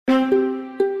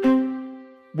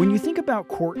When you think about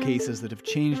court cases that have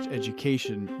changed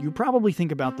education, you probably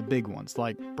think about the big ones,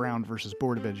 like Brown versus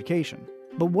Board of Education.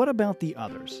 But what about the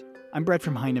others? I'm Brett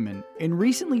from Heinemann, and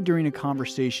recently during a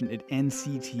conversation at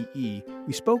NCTE,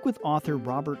 we spoke with author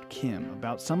Robert Kim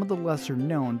about some of the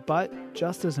lesser-known but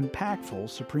just as impactful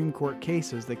Supreme Court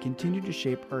cases that continue to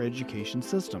shape our education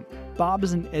system. Bob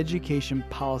is an education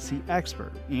policy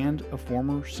expert and a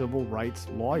former civil rights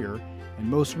lawyer, and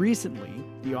most recently,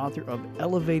 the author of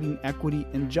Elevating Equity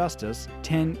and Justice,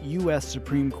 10 U.S.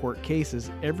 Supreme Court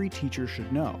Cases Every Teacher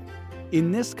Should Know. In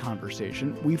this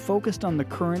conversation, we focused on the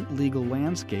current legal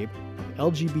landscape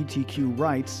of LGBTQ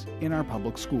rights in our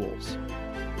public schools.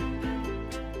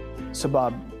 So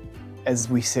Bob, as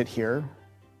we sit here,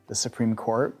 the Supreme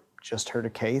Court just heard a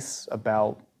case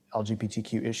about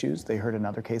LGBTQ issues. They heard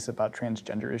another case about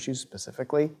transgender issues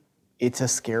specifically. It's a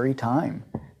scary time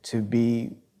to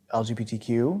be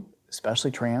LGBTQ,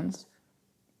 especially trans.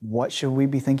 What should we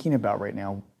be thinking about right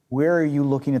now? Where are you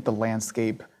looking at the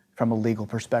landscape from a legal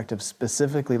perspective,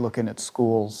 specifically looking at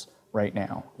schools right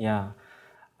now? Yeah,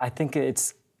 I think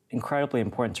it's incredibly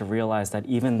important to realize that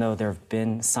even though there have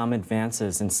been some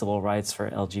advances in civil rights for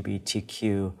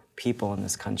LGBTQ people in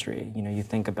this country, you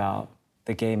think about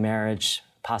the gay marriage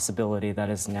possibility that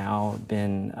has now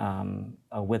been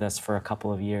with us for a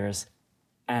couple of years,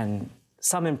 and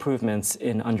some improvements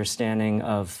in understanding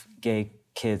of gay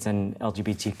kids and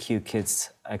LGBTQ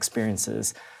kids'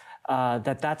 experiences.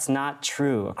 That's not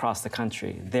true across the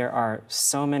country. There are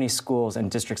so many schools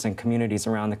and districts and communities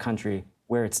around the country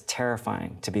where it's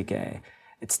terrifying to be gay.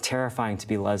 It's terrifying to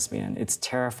be lesbian. It's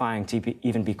terrifying to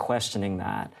even be questioning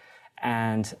that.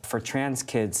 And for trans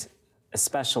kids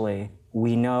especially,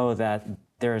 we know that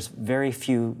there's very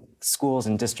few schools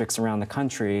and districts around the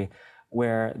country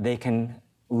where they can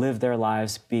live their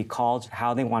lives, be called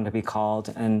how they want to be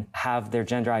called, and have their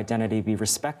gender identity be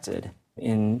respected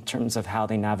in terms of how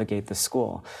they navigate the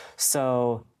school.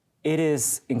 So it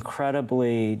is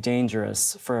incredibly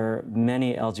dangerous for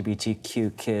many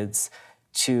LGBTQ kids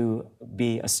to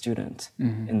be a student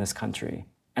in this country.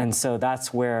 And so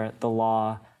that's where the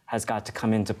law has got to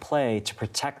come into play to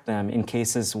protect them in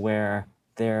cases where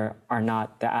there are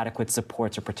not the adequate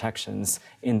supports or protections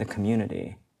in the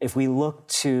community. If we look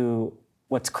to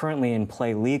what's currently in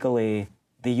play legally,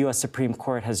 the U.S. Supreme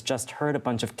Court has just heard a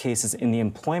bunch of cases in the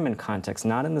employment context,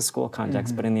 not in the school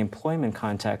context, but in the employment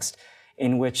context,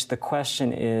 in which the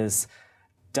question is,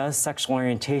 does sexual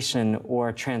orientation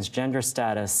or transgender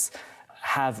status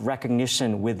have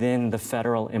recognition within the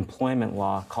federal employment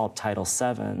law called Title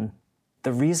VII?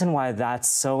 The reason why that's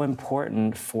so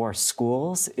important for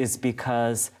schools is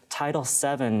because Title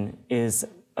VII is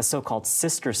a so-called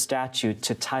sister statute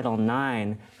to Title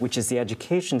IX, which is the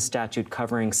education statute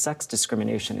covering sex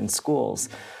discrimination in schools.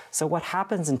 So what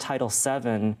happens in Title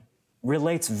VII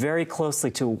relates very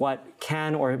closely to what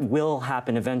can or will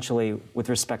happen eventually with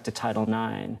respect to Title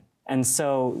IX. And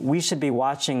so we should be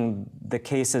watching the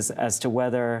cases as to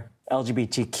whether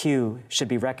LGBTQ should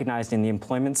be recognized in the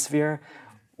employment sphere.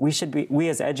 We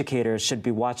as educators should be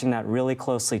watching that really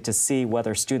closely to see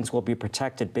whether students will be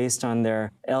protected based on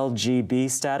their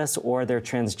LGB status or their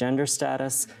transgender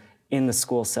status in the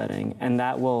school setting. And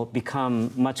that will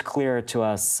become much clearer to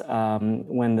us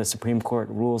when the Supreme Court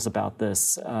rules about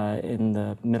this in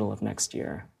the middle of next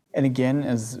year. And again,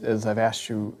 as I've asked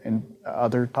you in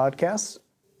other podcasts,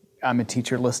 I'm a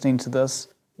teacher listening to this.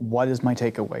 What is my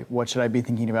takeaway? What should I be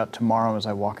thinking about tomorrow as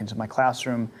I walk into my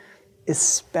classroom?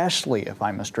 Especially if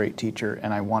I'm a straight teacher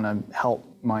and I want to help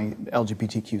my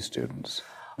LGBTQ students.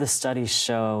 The studies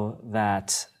show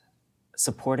that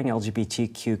supporting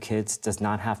LGBTQ kids does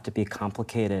not have to be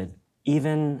complicated.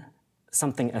 Even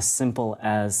something as simple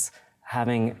as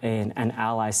having an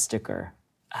ally sticker,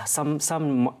 some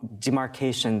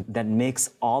demarcation that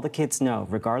makes all the kids know,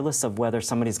 regardless of whether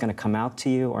somebody's going to come out to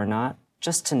you or not,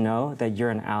 just to know that you're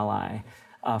an ally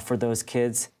for those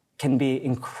kids can be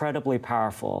incredibly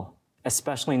powerful,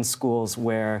 especially in schools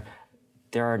where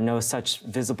there are no such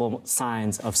visible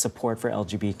signs of support for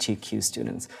LGBTQ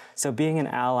students. So being an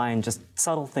ally and just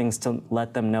subtle things to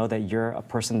let them know that you're a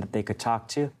person that they could talk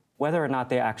to, whether or not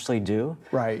they actually do.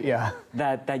 Right, yeah.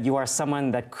 That you are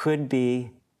someone that could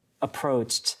be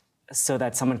approached so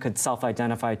that someone could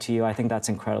self-identify to you, I think that's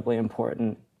incredibly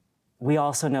important. We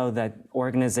also know that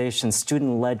organizations,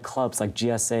 student-led clubs like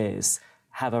GSAs,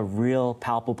 have a real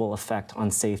palpable effect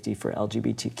on safety for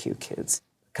LGBTQ kids.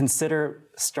 Consider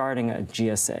starting a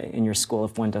GSA in your school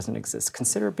if one doesn't exist.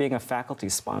 Consider being a faculty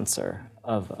sponsor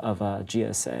of a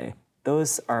GSA.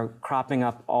 Those are cropping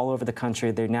up all over the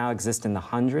country. They now exist in the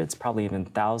hundreds, probably even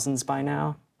thousands by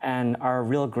now, and are a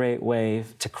real great way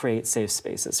to create safe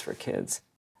spaces for kids.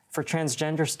 For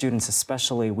transgender students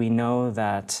especially, we know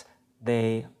that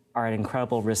they are at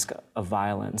incredible risk of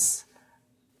violence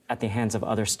at the hands of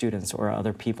other students or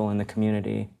other people in the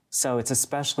community. So it's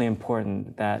especially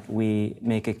important that we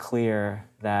make it clear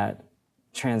that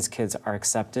trans kids are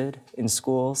accepted in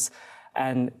schools.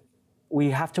 And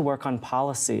we have to work on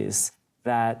policies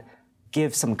that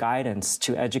give some guidance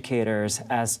to educators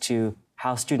as to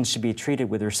how students should be treated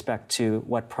with respect to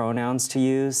what pronouns to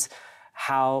use,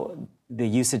 how the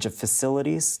usage of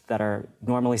facilities that are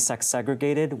normally sex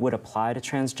segregated would apply to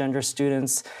transgender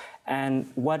students, and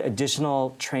what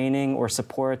additional training or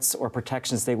supports or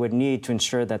protections they would need to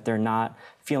ensure that they're not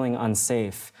feeling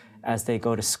unsafe as they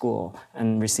go to school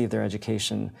and receive their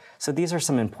education. So these are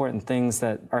some important things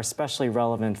that are especially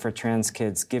relevant for trans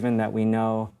kids, given that we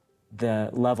know the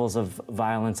levels of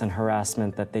violence and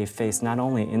harassment that they face not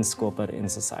only in school but in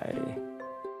society.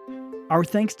 Our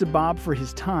thanks to Bob for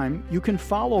his time. You can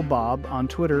follow Bob on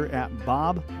Twitter at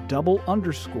Bob_Kim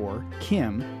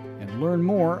and learn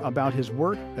more about his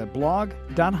work at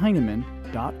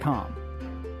blog.heinemann.com.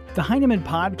 The Heinemann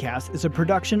Podcast is a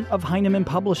production of Heinemann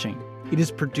Publishing. It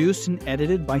is produced and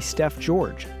edited by Steph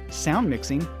George. Sound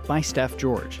mixing by Steph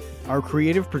George. Our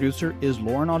creative producer is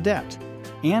Lauren Audette.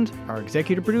 And our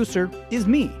executive producer is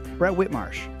me, Brett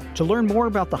Whitmarsh. To learn more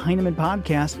about the Heinemann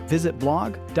Podcast, visit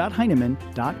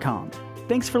blog.heinemann.com.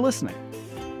 Thanks for listening.